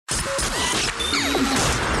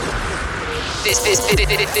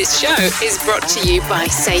This show is brought to you by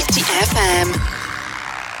Safety FM.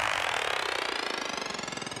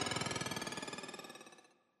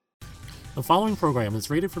 The following program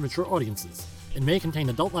is rated for mature audiences. It may contain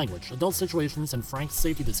adult language, adult situations, and frank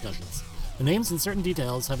safety discussions. The names and certain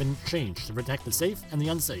details have been changed to protect the safe and the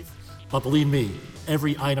unsafe. But believe me,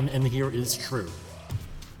 every item in here is true.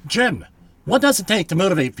 Jim, what does it take to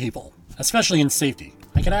motivate people, especially in safety?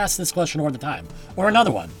 I get asked this question all the time. Or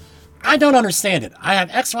another one. I don't understand it. I have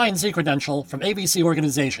X, Y, and Z credential from ABC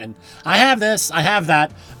organization. I have this, I have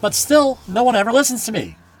that, but still, no one ever listens to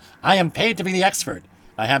me. I am paid to be the expert.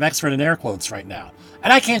 I have expert in air quotes right now.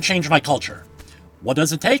 And I can't change my culture. What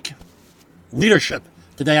does it take? Leadership.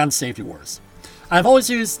 Today on Safety Wars. I've always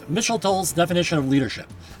used Mitchell Toll's definition of leadership.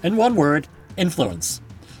 In one word, influence.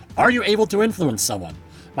 Are you able to influence someone?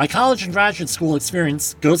 My college and graduate school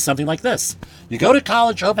experience goes something like this. You go to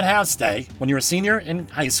college open house day when you're a senior in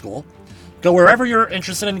high school. Go wherever you're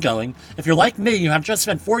interested in going. If you're like me, you have just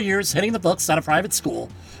spent 4 years hitting the books at a private school,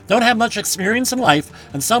 don't have much experience in life,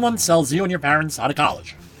 and someone sells you and your parents out of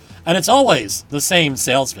college. And it's always the same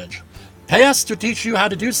sales pitch. Pay us to teach you how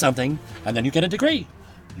to do something, and then you get a degree.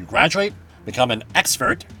 You graduate, become an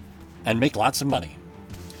expert, and make lots of money.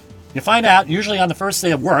 You find out, usually on the first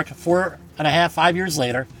day of work, 4.5, 5 years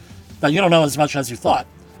later, that you don't know as much as you thought.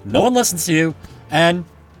 No one listens to you, and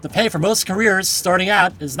the pay for most careers starting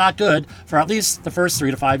out is not good for at least the first 3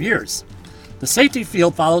 to 5 years. The safety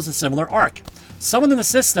field follows a similar arc. Someone in the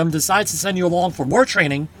system decides to send you along for more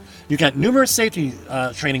training. You get numerous safety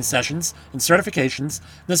training sessions and certifications.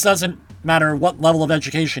 This doesn't matter what level of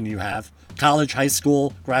education you have. College, high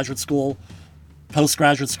school, graduate school,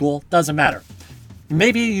 postgraduate school, doesn't matter.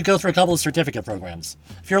 Maybe you go through a couple of certificate programs.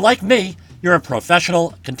 If you're like me, you're a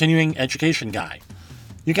professional continuing education guy.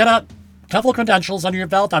 You get a couple of credentials under your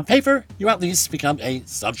belt. On paper, you at least become a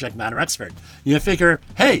subject matter expert. You figure,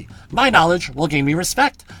 hey, my knowledge will gain me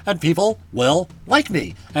respect, and people will like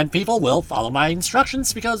me, and people will follow my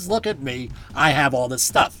instructions because look at me, I have all this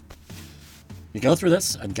stuff. You go through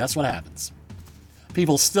this, and guess what happens?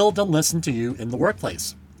 People still don't listen to you in the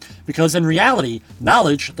workplace. Because in reality,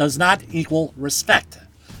 knowledge does not equal respect.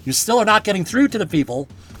 You still are not getting through to the people.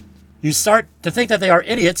 You start to think that they are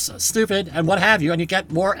idiots, stupid, and what have you, and you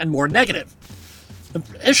get more and more negative. The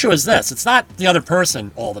issue is this. It's not the other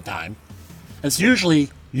person all the time. It's usually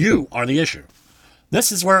you are the issue.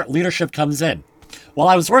 This is where leadership comes in. While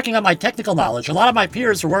I was working on my technical knowledge, a lot of my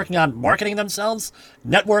peers were working on marketing themselves,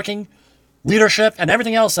 networking, leadership, and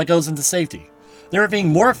everything else that goes into safety. They were being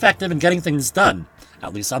more effective in getting things done,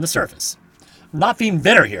 at least on the surface. I'm not being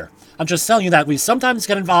bitter here. I'm just telling you that we sometimes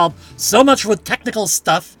get involved so much with technical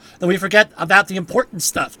stuff that we forget about the important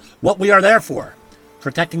stuff, what we are there for,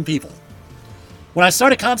 protecting people. When I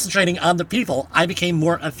started concentrating on the people, I became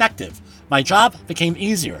more effective. My job became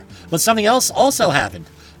easier. But something else also happened.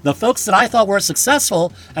 The folks that I thought were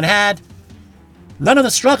successful and had none of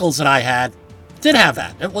the struggles that I had did have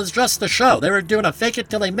that. It was just the show. They were doing a fake it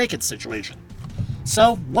till they make it situation.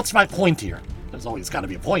 So, what's my point here? There's always got to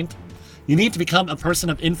be a point. You need to become a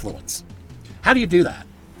person of influence. How do you do that?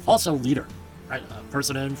 Also, leader. Right? A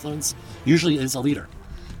person of influence usually is a leader.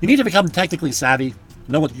 You need to become technically savvy,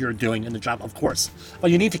 know what you're doing in the job, of course.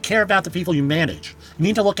 But you need to care about the people you manage. You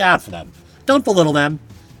need to look out for them. Don't belittle them.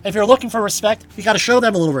 If you're looking for respect, you got to show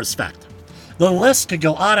them a little respect. The list could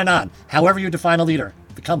go on and on. However you define a leader,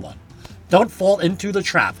 become one. Don't fall into the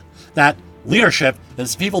trap that leadership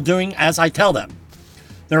is people doing as I tell them.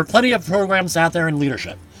 There are plenty of programs out there in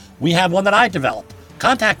leadership. We have one that I developed.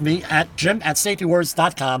 Contact me at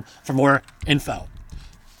jim@safetywars.com for more info.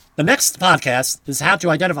 The next podcast is how to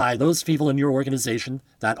identify those people in your organization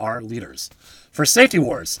that are leaders. For Safety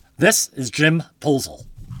Wars, this is Jim Posel.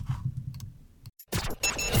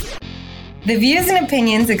 The views and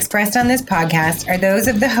opinions expressed on this podcast are those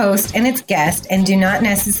of the host and its guest and do not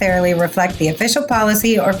necessarily reflect the official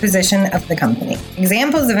policy or position of the company.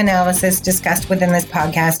 Examples of analysis discussed within this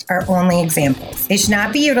podcast are only examples. They should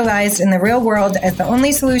not be utilized in the real world as the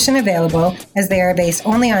only solution available, as they are based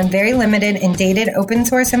only on very limited and dated open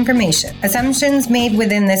source information. Assumptions made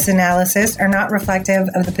within this analysis are not reflective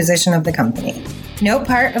of the position of the company. No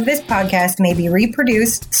part of this podcast may be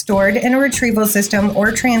reproduced, stored in a retrieval system,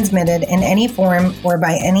 or transmitted in any form or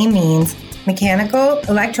by any means, mechanical,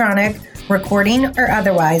 electronic, recording, or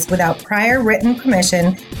otherwise, without prior written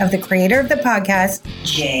permission of the creator of the podcast,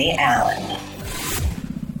 Jay Allen.